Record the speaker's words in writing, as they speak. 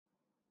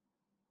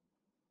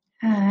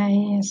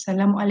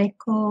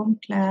Assalamualaikum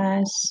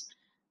class.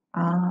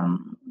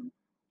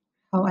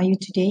 How are you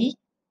today?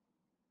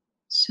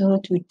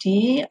 So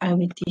today I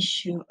will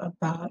teach you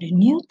about a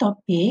new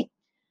topic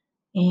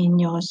in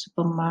your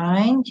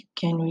Supermind. You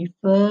can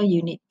refer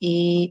Unit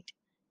 8,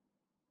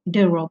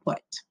 the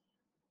robot.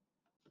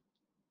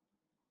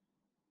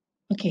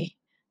 Okay,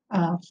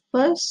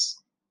 first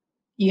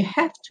you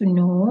have to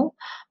know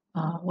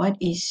what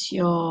is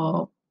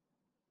your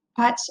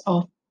parts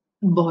of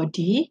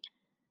body,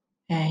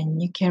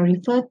 and you can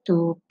refer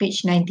to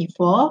page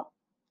 94.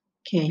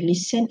 Okay,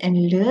 listen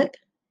and learn,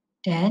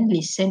 then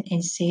listen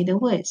and say the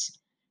words.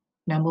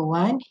 Number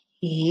 1,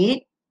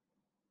 head.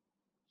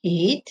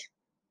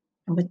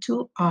 Number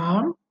 2,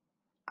 arm.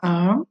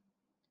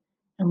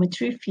 Number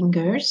 3,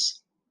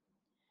 fingers.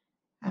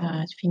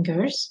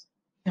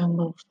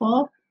 Number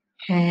 4,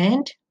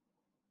 hand.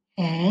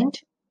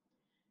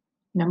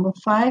 Number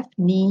 5,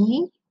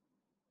 knee.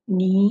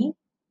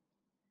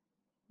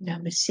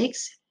 Number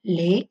 6,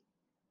 leg.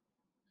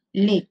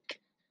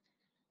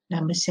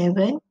 Number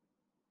 7,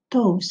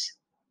 toes.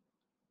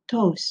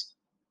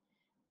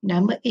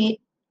 Number 8,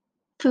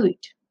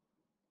 foot.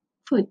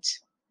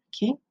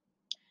 Okay.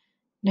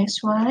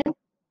 Next one.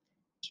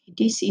 Okay,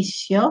 this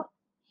is your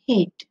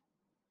head.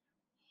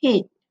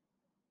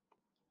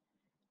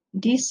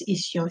 This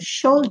is your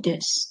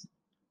shoulders.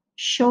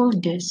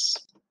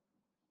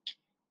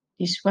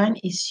 This one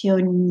is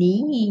your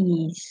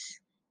knees.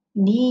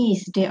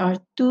 There are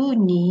 2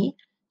 knees,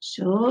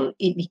 so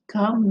it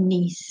becomes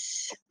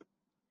knees.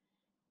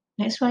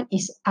 Next one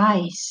is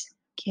eyes.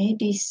 Okay,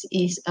 this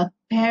is a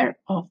pair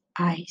of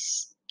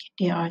eyes.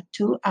 Okay, there are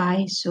 2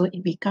 eyes, so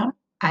it becomes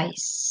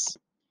eyes.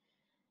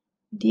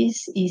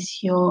 This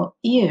is your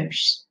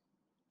ears.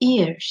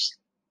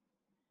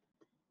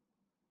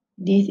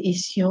 This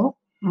is your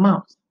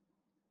mouth.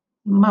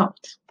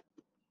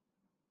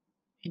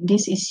 And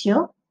this is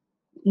your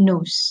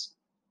nose.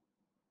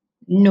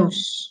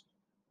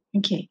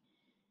 Okay.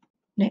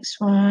 Next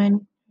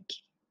one.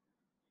 Okay.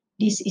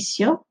 This is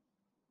your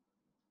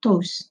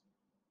toes.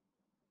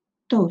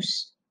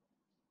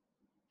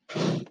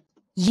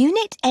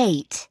 Unit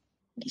 8.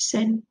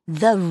 Listen.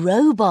 The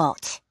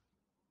robot.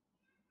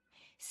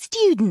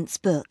 Student's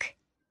book.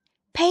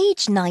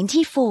 Page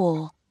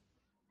 94.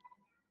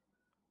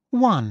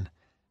 1.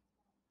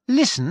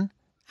 Listen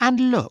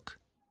and look.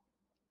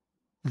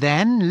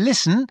 Then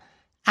listen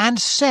and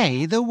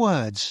say the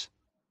words.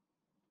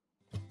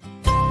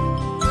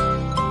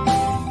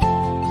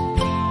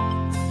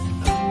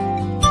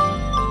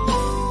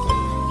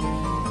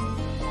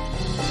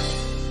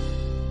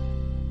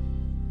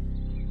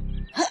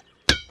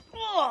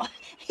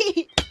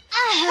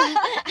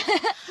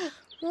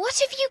 What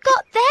have you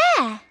got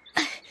there?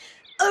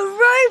 A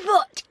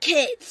robot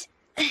kit.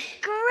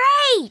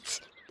 Great!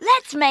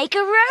 Let's make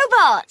a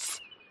robot.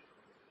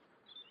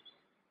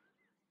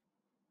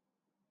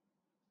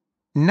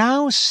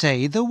 Now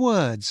say the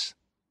words.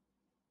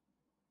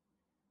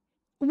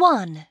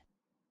 1,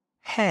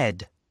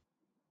 head,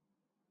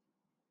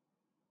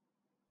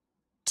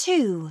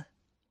 2,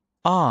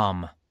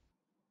 arm,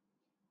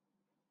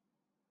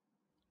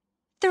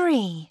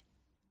 3,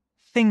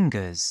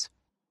 fingers,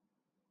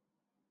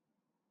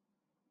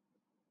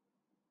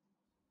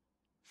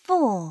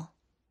 4,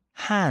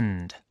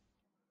 hand,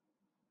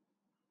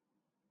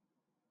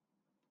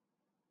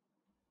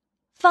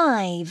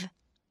 5,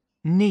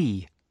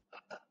 knee,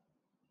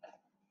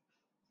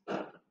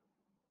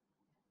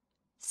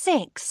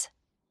 6,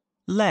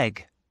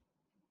 leg,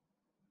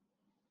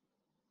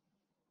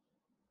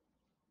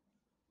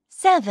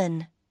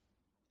 7,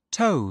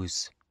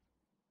 toes,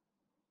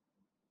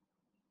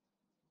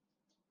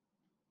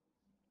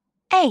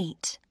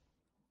 8,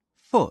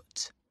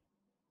 foot,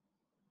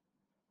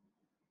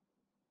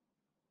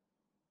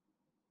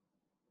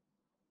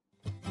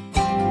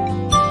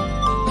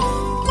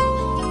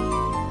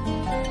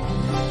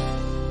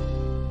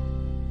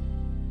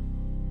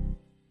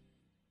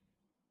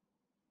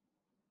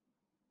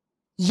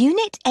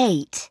 Unit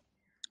 8.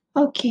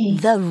 Okay.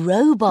 The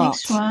robot.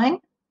 Next one.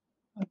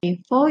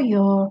 Okay, for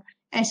your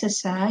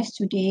exercise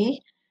today,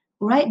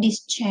 write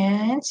these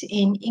chants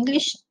in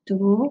English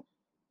too.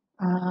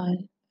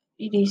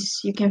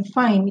 You can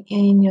find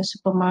in your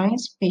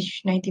Superminds,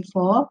 page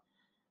 94.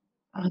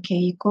 Okay,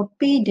 you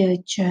copy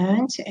the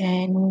chants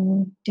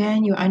and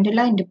then you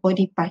underline the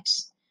body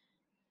parts.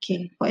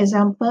 Okay, for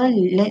example,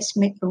 let's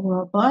make a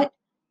robot.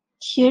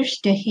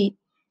 Here's the head.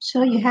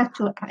 So you have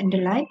to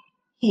underline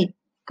head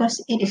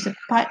because it is a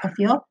part of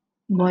your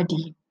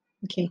body.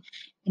 Okay,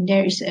 and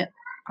there is a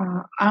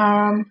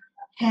arm,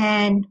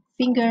 hand,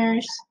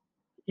 fingers,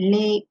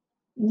 leg,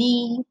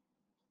 knee,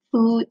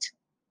 foot,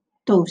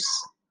 toes.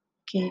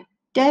 Okay,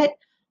 that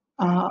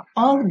are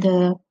all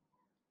the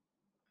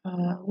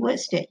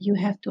words that you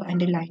have to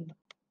underline.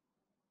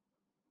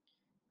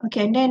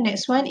 Okay, and then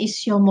next one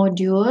is your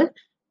module.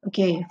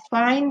 Okay,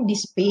 find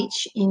this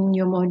page in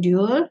your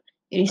module.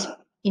 It is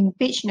in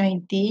page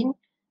 19.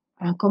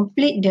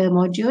 Complete the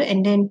module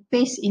and then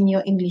paste in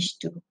your English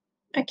too.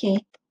 Okay.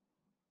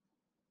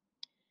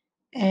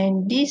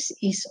 And this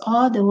is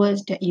all the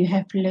words that you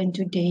have learned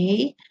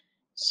today.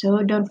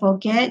 So don't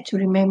forget to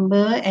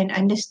remember and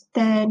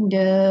understand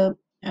the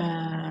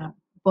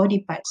body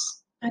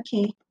parts.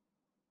 Okay.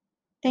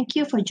 Thank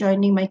you for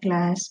joining my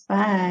class.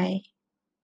 Bye.